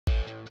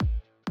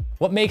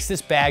What makes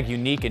this bag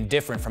unique and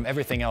different from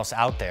everything else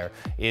out there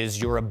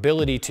is your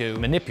ability to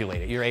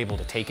manipulate it. You're able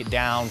to take it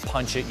down,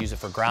 punch it, use it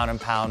for ground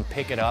and pound,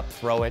 pick it up,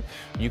 throw it.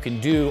 You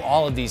can do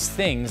all of these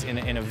things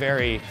in a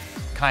very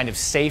kind of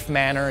safe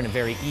manner and a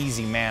very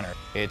easy manner.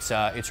 It's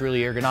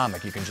really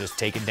ergonomic. You can just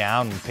take it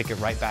down and pick it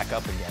right back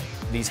up again.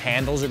 These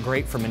handles are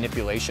great for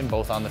manipulation,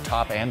 both on the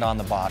top and on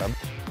the bottom.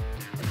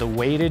 The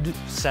weighted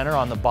center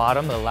on the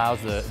bottom allows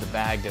the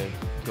bag to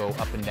go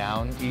up and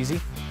down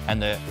easy. And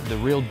the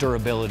real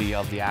durability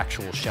of the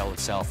actual shell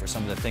itself are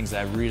some of the things that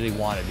I really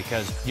wanted,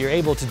 because you're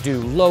able to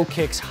do low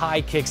kicks,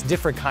 high kicks,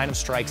 different kind of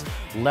strikes,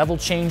 level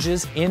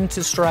changes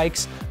into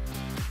strikes.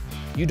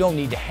 You don't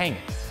need to hang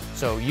it.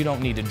 So you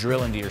don't need to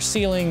drill into your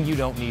ceiling, you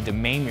don't need to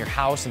maim your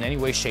house in any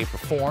way, shape, or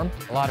form.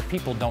 A lot of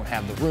people don't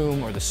have the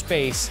room or the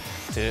space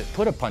to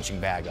put a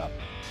punching bag up.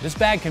 This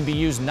bag can be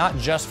used not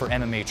just for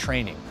MMA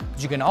training,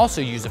 but you can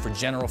also use it for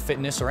general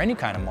fitness or any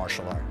kind of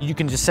martial art. You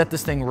can just set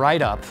this thing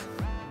right up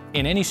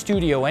in any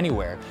studio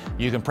anywhere.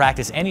 You can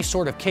practice any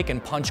sort of kick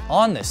and punch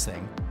on this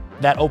thing.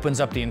 That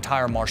opens up the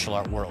entire martial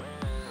art world.